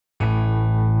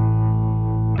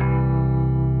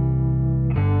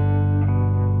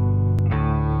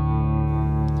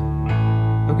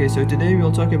Okay, so today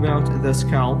we'll talk about the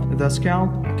scalp. The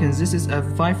scalp consists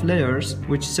of 5 layers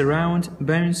which surround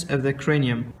bones of the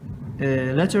cranium.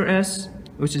 Letter S,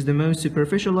 which is the most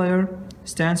superficial layer,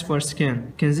 stands for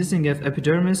skin, consisting of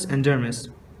epidermis and dermis.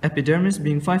 Epidermis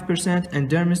being 5% and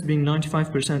dermis being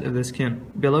 95% of the skin.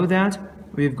 Below that,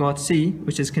 we've got C,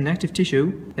 which is connective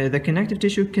tissue. The connective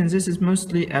tissue consists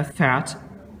mostly of fat,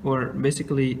 or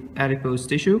basically adipose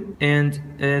tissue, and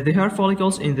the hair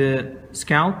follicles in the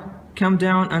scalp come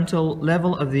down until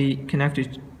level of the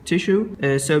connective tissue.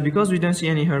 So because we don't see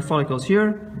any hair follicles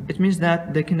here, it means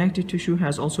that the connective tissue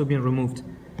has also been removed.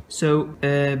 So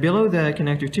below the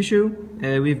connective tissue,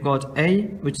 we've got A,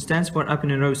 which stands for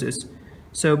aponeurosis.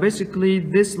 So basically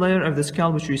this layer of the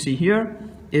scalp which we see here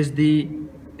is the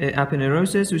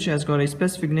aponeurosis, which has got a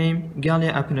specific name,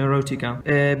 Gallia aponeurotica.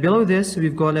 Below this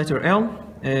we've got letter L,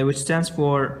 which stands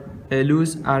for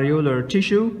loose areolar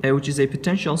tissue, which is a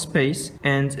potential space,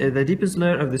 and the deepest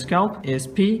layer of the scalp is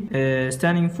P,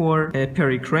 standing for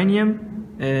pericranium,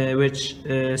 which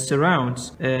surrounds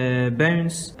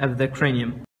bones of the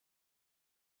cranium.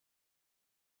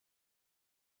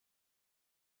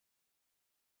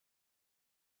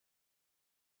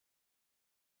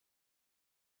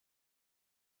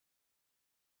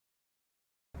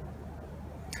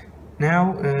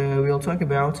 Now we'll talk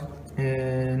about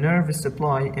nerve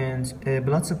supply and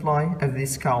blood supply of the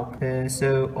scalp.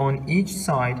 So on each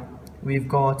side we've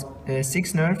got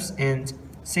 6 nerves and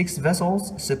 6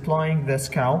 vessels supplying the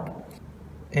scalp,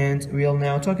 and we'll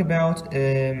now talk about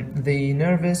the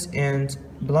nervous and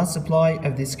blood supply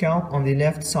of the scalp on the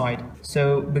left side.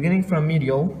 So beginning from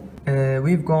medial,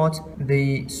 we've got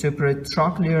the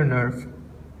supratrochlear nerve.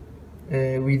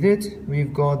 With it,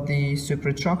 we've got the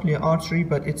supratrochlear artery,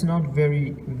 but it's not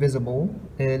very visible.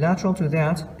 Lateral to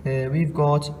that, we've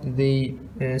got the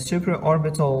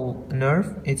supraorbital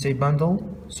nerve. It's a bundle,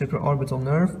 supraorbital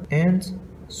nerve, and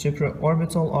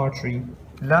supraorbital artery.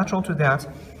 Lateral to that,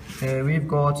 we've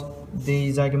got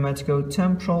the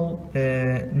zygomaticotemporal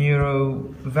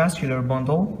neurovascular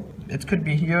bundle. It could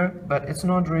be here, but it's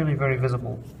not really very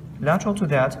visible. Lateral to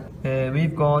that,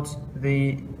 we've got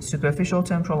the superficial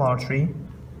temporal artery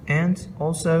and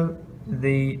also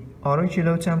the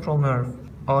auriculotemporal nerve.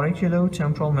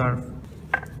 Auriculotemporal nerve.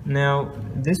 Now,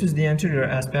 this is the anterior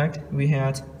aspect. We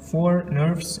had 4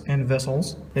 nerves and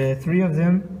vessels, 3 of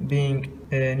them being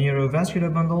a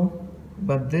neurovascular bundle,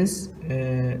 but this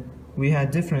we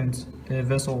had different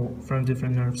vessel from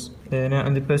different nerves. Now,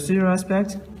 on the posterior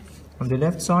aspect, on the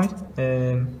left side,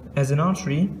 as an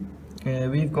artery,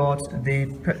 we've got the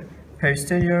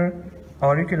posterior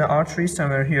auricular artery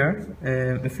somewhere here.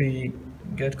 If we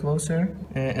get closer,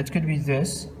 it could be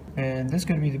this. This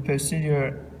could be the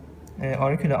posterior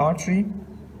auricular artery,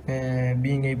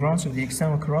 being a branch of the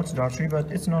external carotid artery, but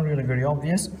it's not really very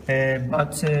obvious.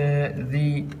 But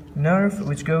the nerve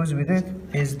which goes with it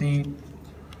is the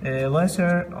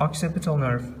lesser occipital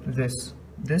nerve. This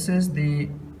is the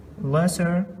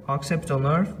lesser occipital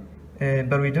nerve.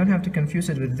 But we don't have to confuse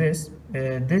it with this.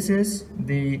 This is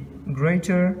the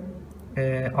greater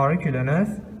auricular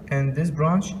nerve, and this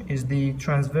branch is the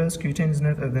transverse cutaneous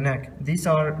nerve of the neck. These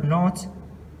are not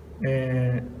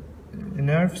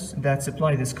nerves that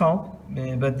supply the scalp,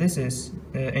 but this is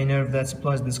a nerve that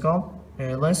supplies the scalp,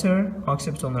 lesser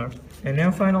occipital nerve. And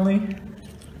now finally,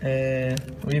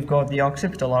 we've got the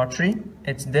occipital artery.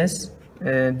 It's this.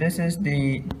 This is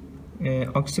the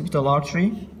occipital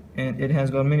artery, and it has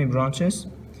got many branches,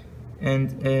 and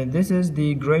this is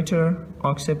the greater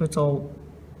occipital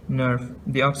nerve.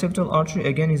 The occipital artery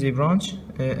again is a branch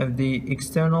of the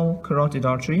external carotid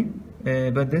artery,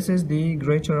 but this is the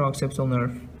greater occipital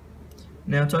nerve.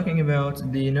 Now talking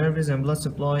about the nervous and blood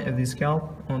supply of the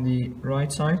scalp on the right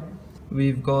side,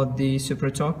 we've got the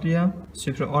supratrochlear,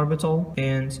 supraorbital,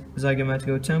 and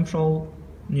zygomaticotemporal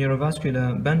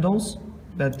neurovascular bundles,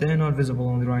 but they're not visible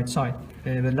on the right side.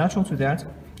 But lateral to that,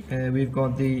 we've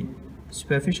got the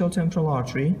superficial temporal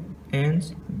artery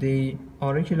and the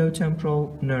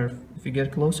auriculotemporal nerve. If you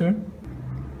get closer,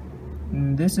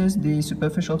 this is the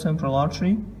superficial temporal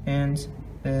artery, and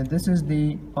this is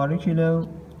the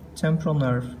auriculotemporal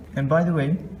nerve. And by the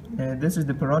way, this is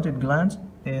the parotid gland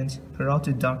and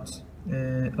parotid duct.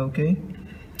 Okay.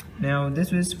 Now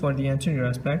this is for the anterior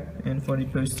aspect, and for the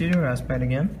posterior aspect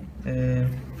again,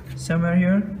 somewhere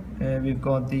here we've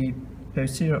got the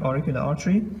posterior auricular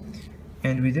artery,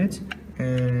 and with it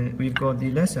we've got the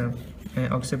lesser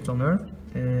occipital nerve,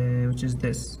 which is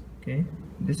this. Okay,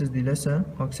 this is the lesser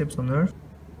occipital nerve,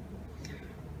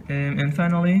 and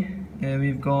finally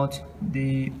we've got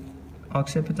the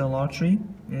occipital artery.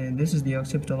 This is the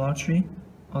occipital artery,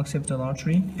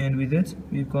 and with it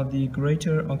we've got the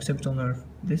greater occipital nerve.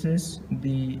 This is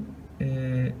the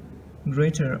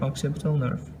greater occipital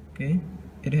nerve. Okay,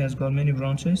 it has got many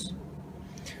branches.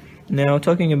 Now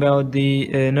talking about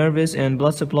the nervous and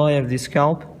blood supply of the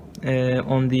scalp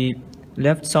on the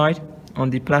left side on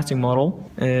the plastic model.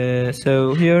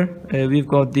 So here we've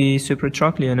got the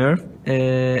supratrochlear nerve,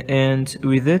 and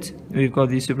with it we've got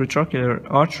the supratrochlear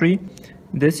artery.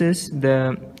 This is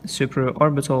the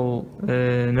supraorbital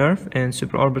nerve and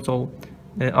supraorbital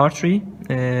artery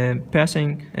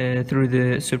passing through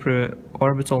the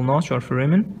supraorbital notch or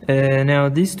foramen. Now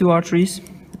these two arteries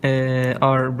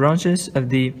are branches of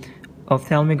the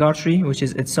ophthalmic artery, which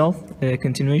is itself a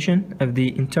continuation of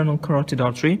the internal carotid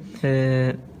artery.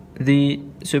 The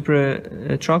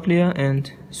supratrochlear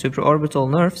and supraorbital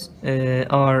nerves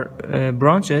are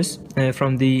branches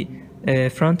from the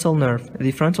frontal nerve.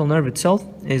 The frontal nerve itself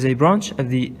is a branch of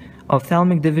the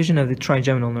ophthalmic division of the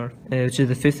trigeminal nerve, which is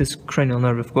the fifth cranial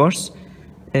nerve, of course.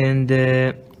 And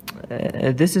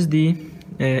this is the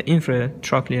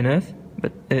infratrochlear nerve,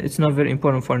 but it's not very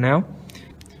important for now.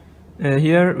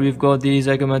 Here we've got the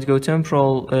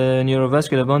zygomaticotemporal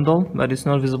neurovascular bundle, but it's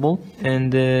not visible.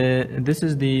 And this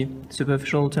is the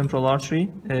superficial temporal artery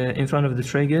in front of the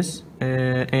tragus,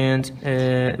 and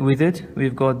with it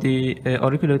we've got the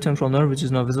auriculotemporal nerve, which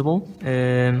is not visible.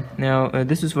 Now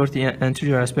this is for the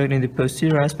anterior aspect. In the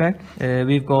posterior aspect,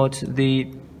 we've got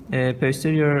the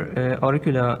posterior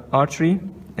auricular artery,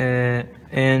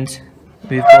 and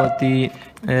we've got the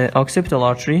occipital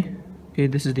artery. Okay,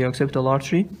 this is the occipital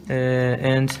artery,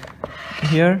 and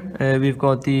here we've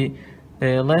got the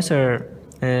lesser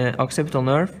occipital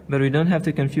nerve, but we don't have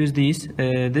to confuse these.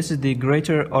 This is the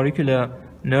greater auricular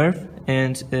nerve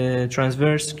and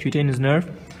transverse cutaneous nerve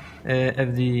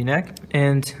of the neck,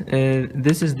 and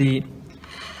this is the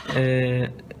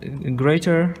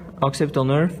greater occipital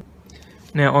nerve.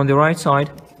 Now on the right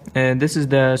side, this is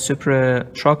the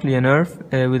supratrochlear nerve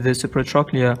with the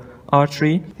supratrochlear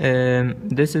artery.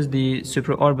 This is the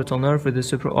supraorbital nerve with the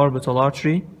supraorbital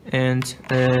artery, and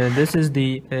this is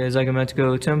the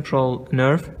zygomaticotemporal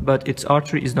nerve, but its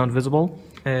artery is not visible.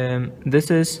 This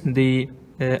is the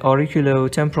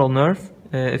auriculotemporal nerve,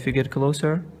 if you get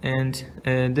closer, and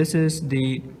this is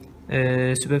the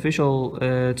superficial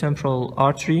temporal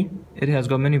artery. It has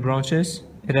got many branches.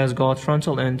 It has got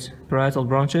frontal and parietal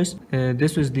branches.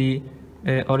 This was the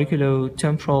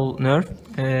auriculotemporal nerve.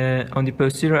 On the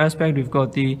posterior aspect, we've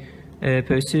got the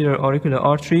posterior auricular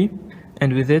artery,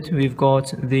 and with it we've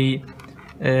got the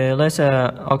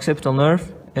lesser occipital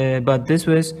nerve, but this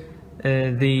was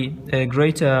the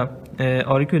greater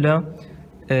auricular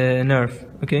nerve.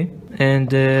 Okay,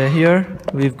 and here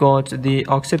we've got the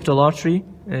occipital artery.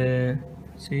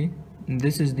 See,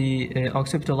 this is the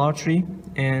occipital artery,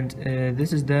 and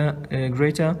this is the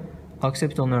greater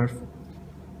occipital nerve.